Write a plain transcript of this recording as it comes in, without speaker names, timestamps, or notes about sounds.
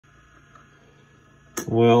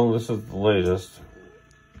Well, this is the latest.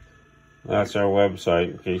 That's our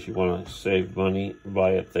website in case you want to save money,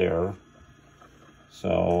 buy it there.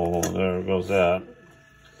 So there goes that.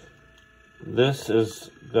 This has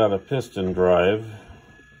got a piston drive.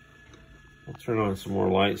 I'll turn on some more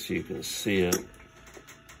lights so you can see it.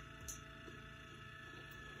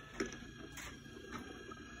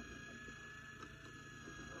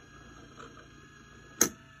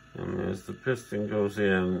 And as the piston goes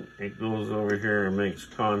in, it goes over here and makes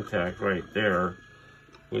contact right there,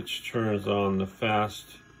 which turns on the fast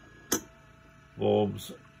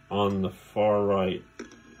bulbs on the far right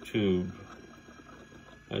tube,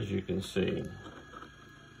 as you can see.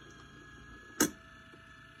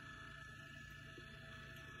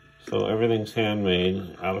 So everything's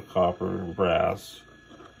handmade out of copper and brass.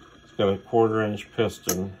 It's got a 1/4-inch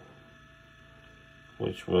piston,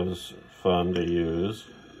 which was fun to use.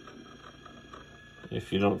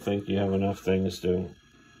 If you don't think you have enough things that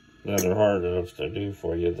are hard enough to do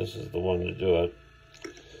for you, this is the one to do it.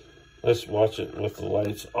 Let's watch it with the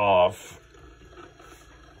lights off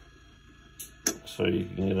so you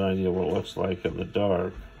can get an idea what it looks like in the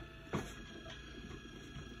dark.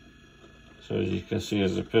 So as you can see,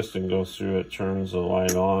 as the piston goes through, it turns the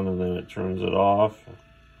light on and then it turns it off.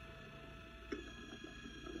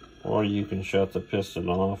 Or you can shut the piston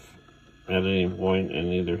off at any point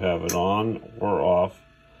and either have it on or off,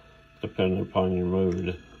 depending upon your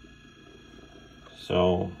mood.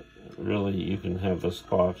 So really, you can have this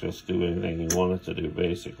clock just do anything you want it to do,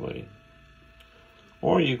 basically.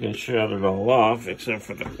 Or you can shut it all off, except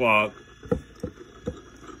for the clock.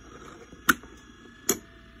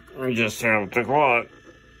 We just have the clock.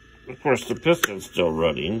 Of course, the piston's still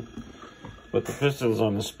running, but the piston's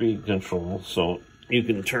on the speed control, so you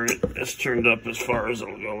can turn it. It's turned up as far as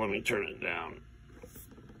it'll go. Let me turn it down.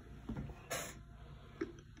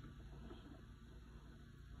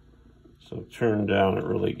 So turn down, it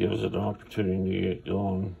really gives it an opportunity to get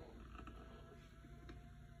going.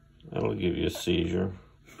 That'll give you a seizure.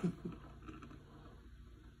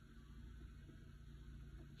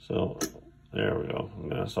 So there we go,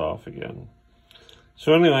 and that's off again.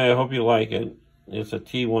 So anyway, I hope you like it. It's a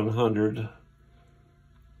T100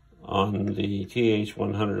 on the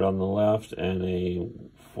TH100 on the left and a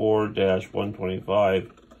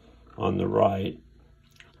 4-125 on the right.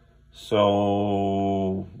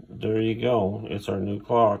 So there you go. It's our new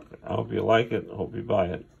clock. I hope you like it. I hope you buy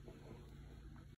it.